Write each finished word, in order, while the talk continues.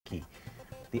key.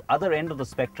 The other end of the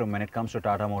spectrum when it comes to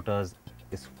Tata Motors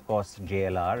is of course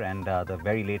JLR, and the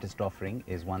very latest offering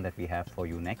is one that we have for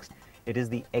you next. It is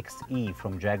the XE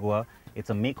from Jaguar. It's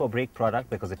a make or break product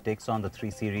because it takes on the 3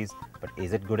 Series, but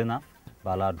is it good enough?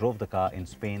 Bala drove the car in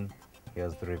Spain.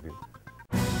 Here's the review.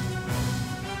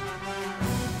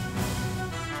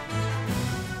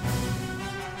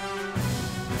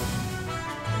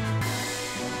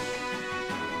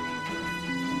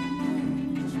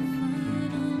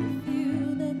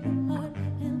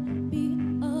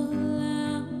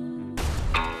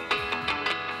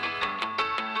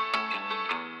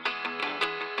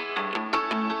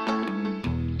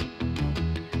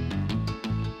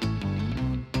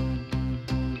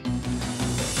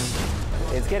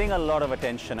 It's getting a lot of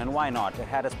attention, and why not? It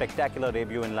had a spectacular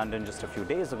debut in London just a few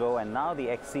days ago, and now the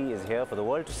XE is here for the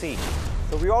world to see.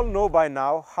 So we all know by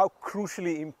now how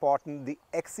crucially important the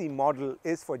XE model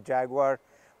is for Jaguar.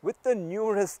 With the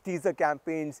numerous teaser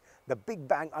campaigns, the Big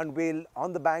Bang unveil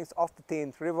on the banks of the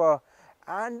Thames River,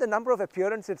 and the number of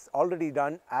appearances it's already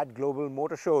done at global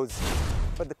motor shows.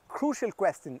 But the crucial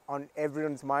question on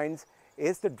everyone's minds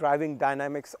is the driving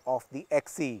dynamics of the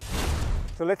XE.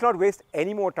 So let's not waste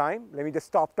any more time. Let me just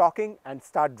stop talking and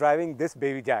start driving this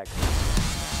baby Jag.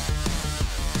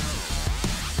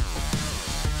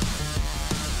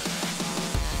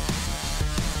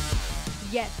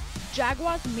 Yes,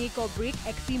 Jaguar's make or break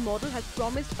XE model has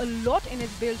promised a lot in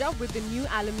its build-up with the new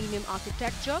aluminium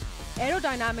architecture,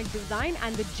 aerodynamic design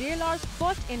and the JLR's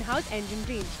first in-house engine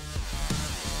range.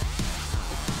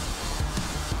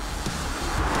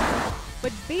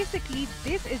 But basically,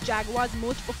 this is Jaguar's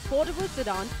most affordable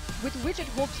sedan, with which it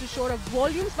hopes to shore up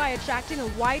volumes by attracting a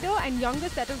wider and younger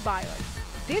set of buyers.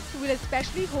 This will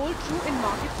especially hold true in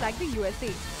markets like the USA.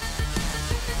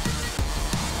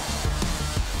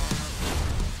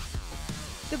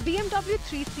 The BMW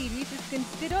 3 Series is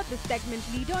considered the segment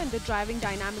leader in the driving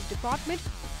dynamic department,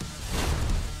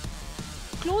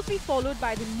 closely followed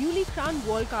by the newly crowned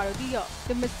World Car of the Year,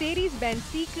 the Mercedes-Benz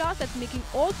C-Class, that's making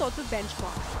all sorts of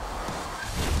benchmarks.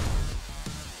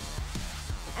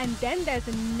 And then there's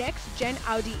the next-gen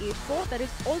Audi A4 that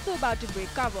is also about to break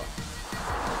cover.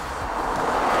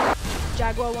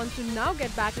 Jaguar wants to now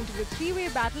get back into the three-way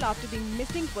battle after being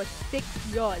missing for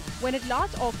 6 years, when it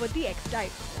last offered the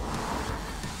X-Type.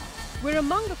 We're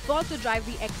among the first to drive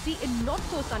the XE in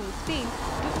not-so-sunny Spain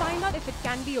to find out if it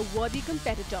can be a worthy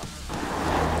competitor.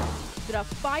 There are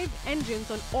 5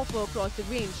 engines on offer across the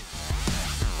range.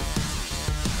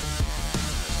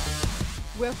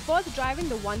 We're first driving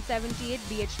the 178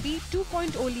 bhp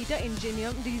 2.0-litre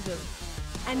Ingenium diesel,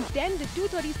 and then the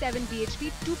 237 bhp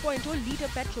 2.0-litre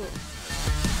petrol.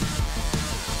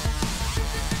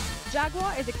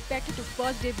 Jaguar is expected to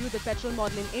first debut the petrol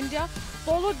model in India,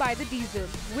 followed by the diesel,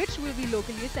 which will be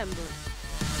locally assembled.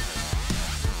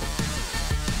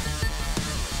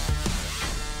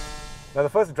 Now the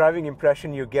first driving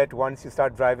impression you get once you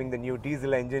start driving the new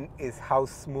diesel engine is how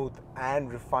smooth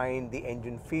and refined the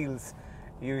engine feels.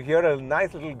 You hear a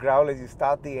nice little growl as you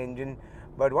start the engine,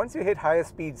 but once you hit higher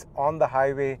speeds on the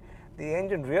highway, the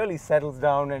engine really settles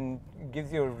down and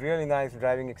gives you a really nice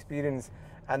driving experience.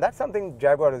 And that's something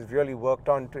Jaguar has really worked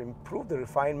on to improve the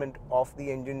refinement of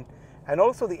the engine, and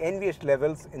also the NVH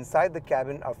levels inside the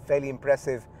cabin are fairly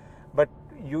impressive. But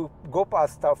you go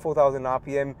past 4,000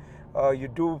 RPM, you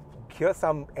do hear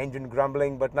some engine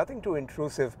grumbling, but nothing too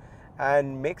intrusive,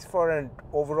 and makes for an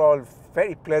overall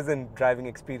very pleasant driving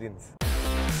experience.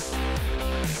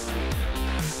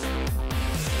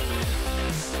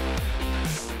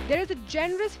 There is a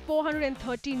generous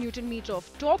 430 Nm of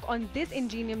torque on this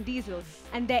Ingenium diesel,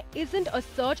 and there isn't a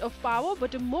surge of power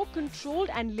but a more controlled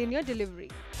and linear delivery.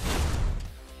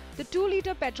 The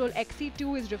 2-litre petrol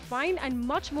XE2 is refined and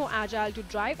much more agile to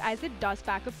drive as it does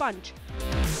pack a punch.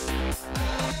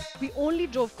 We only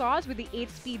drove cars with the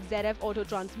 8-speed ZF auto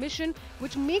transmission,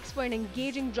 which makes for an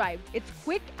engaging drive. It's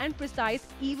quick and precise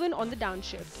even on the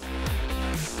downshift.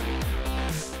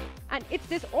 And it's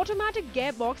this automatic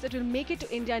gearbox that will make it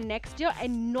to India next year,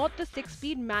 and not the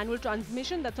 6-speed manual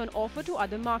transmission that's on offer to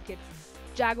other markets.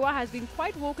 Jaguar has been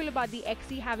quite vocal about the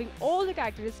XE having all the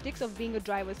characteristics of being a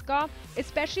driver's car,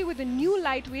 especially with the new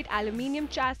lightweight aluminium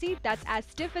chassis that's as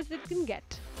stiff as it can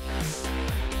get.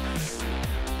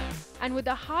 And with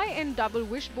a high-end double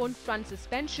wishbone front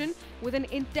suspension with an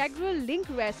integral link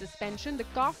rear suspension, the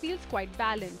car feels quite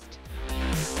balanced.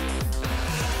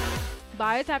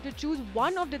 Buyers have to choose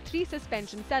one of the 3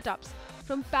 suspension setups,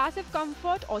 from passive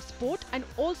comfort or sport, and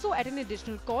also at an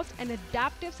additional cost an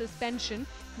adaptive suspension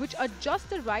which adjusts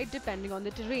the ride depending on the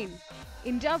terrain.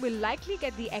 India will likely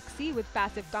get the XE with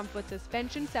passive comfort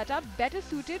suspension setup better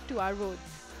suited to our roads.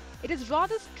 It is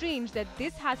rather strange that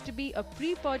this has to be a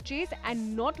pre-purchase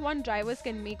and not one drivers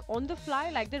can make on the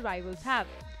fly like the rivals have.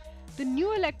 The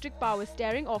new electric power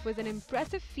steering offers an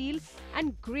impressive feel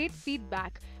and great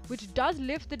feedback, which does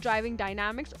lift the driving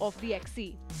dynamics of the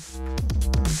XE.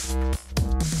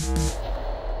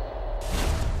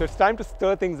 So it's time to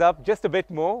stir things up just a bit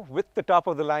more with the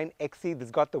top-of-the-line XE. That's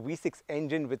got the V6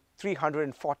 engine with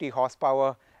 340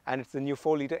 horsepower, and it's the new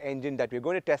 4-liter engine that we're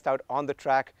going to test out on the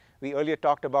track. We earlier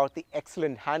talked about the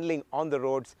excellent handling on the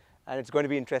roads, and it's going to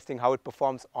be interesting how it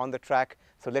performs on the track.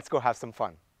 So let's go have some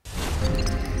fun.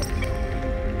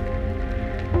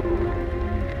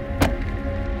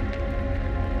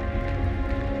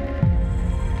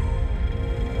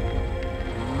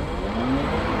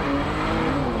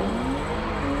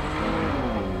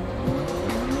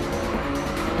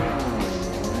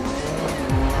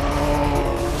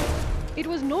 It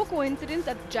was no coincidence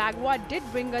that Jaguar did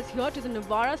bring us here to the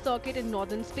Navarra circuit in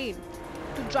northern Spain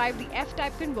to drive the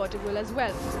F-Type convertible as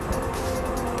well.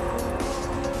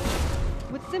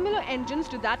 With similar engines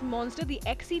to that monster, the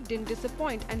XE didn't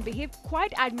disappoint and behaved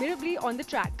quite admirably on the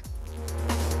track.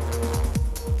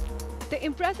 The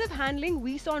impressive handling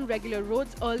we saw on regular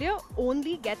roads earlier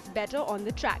only gets better on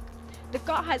the track. The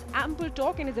car has ample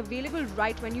torque and is available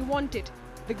right when you want it.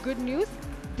 The good news?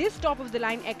 This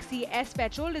top-of-the-line XE S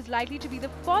Petrol is likely to be the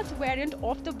first variant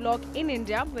off the block in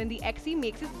India when the XE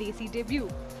makes its Desi debut.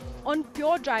 On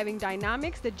pure driving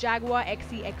dynamics, the Jaguar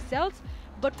XE excels,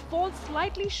 but falls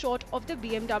slightly short of the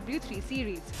BMW 3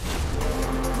 Series.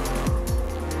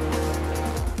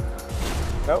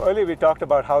 Now, earlier we talked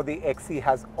about how the XE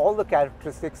has all the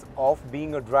characteristics of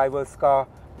being a driver's car,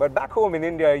 but back home in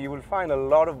India, you will find a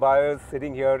lot of buyers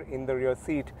sitting here in the rear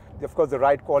seat. Of course, the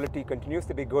ride quality continues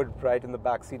to be good right in the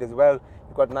back seat as well.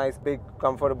 You've got nice, big,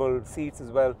 comfortable seats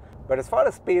as well. But as far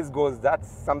as space goes, that's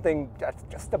something that's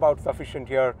just about sufficient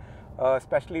here,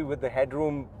 especially with the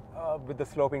headroom, with the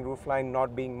sloping roofline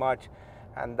not being much.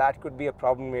 And that could be a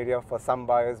problem area for some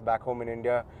buyers back home in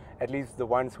India, at least the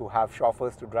ones who have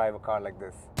chauffeurs to drive a car like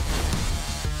this.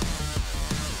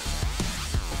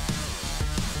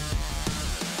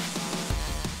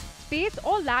 Space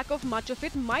or lack of much of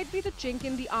it might be the chink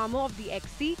in the armor of the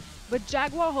XE, but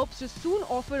Jaguar hopes to soon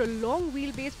offer a long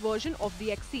wheelbase version of the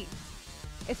XE,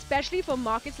 especially for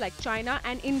markets like China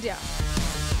and India.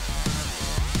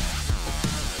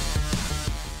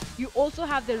 You also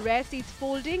have the rear seats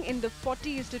folding in the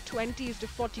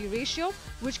 40:20:40 ratio,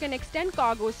 which can extend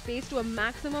cargo space to a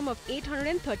maximum of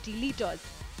 830 litres.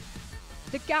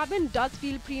 The cabin does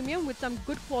feel premium with some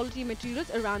good quality materials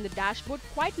around the dashboard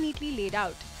quite neatly laid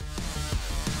out.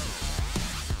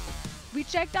 We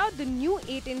checked out the new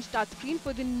 8-inch touchscreen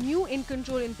for the new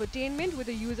in-control infotainment with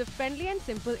a user-friendly and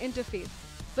simple interface.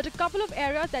 But a couple of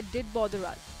areas that did bother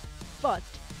us.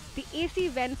 First, the AC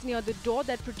vents near the door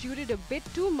that protruded a bit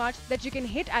too much that you can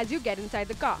hit as you get inside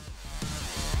the car.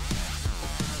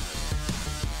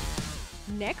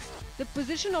 Next, the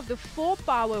position of the 4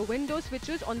 power window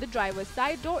switches on the driver's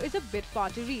side door is a bit far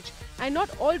to reach, and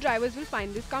not all drivers will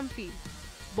find this comfy.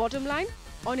 Bottom line,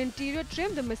 on interior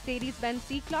trim, the Mercedes-Benz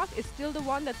C-Class is still the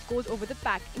one that scores over the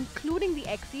pack, including the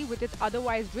XE with its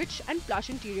otherwise rich and plush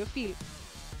interior feel.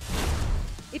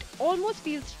 It almost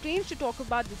feels strange to talk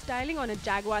about the styling on a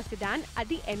Jaguar sedan at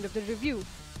the end of the review,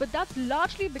 but that's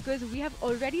largely because we have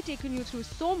already taken you through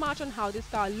so much on how this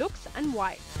car looks and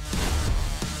why.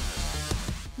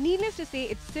 Needless to say,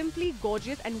 it's simply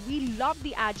gorgeous and we love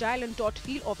the agile and taut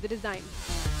feel of the design.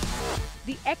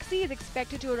 The XE is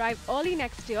expected to arrive early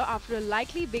next year after a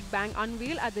likely Big Bang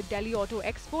unveil at the Delhi Auto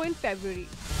Expo in February.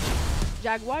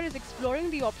 Jaguar is exploring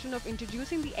the option of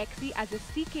introducing the XE as a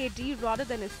CKD rather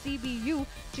than a CBU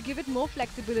to give it more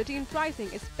flexibility in pricing,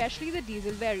 especially the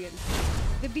diesel variants.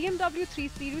 The BMW 3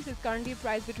 Series is currently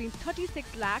priced between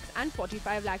 36 lakhs and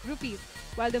 45 lakh rupees,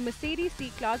 while the Mercedes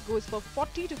C-Class goes for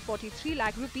 40 to 43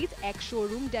 lakh rupees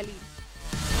ex-showroom Delhi.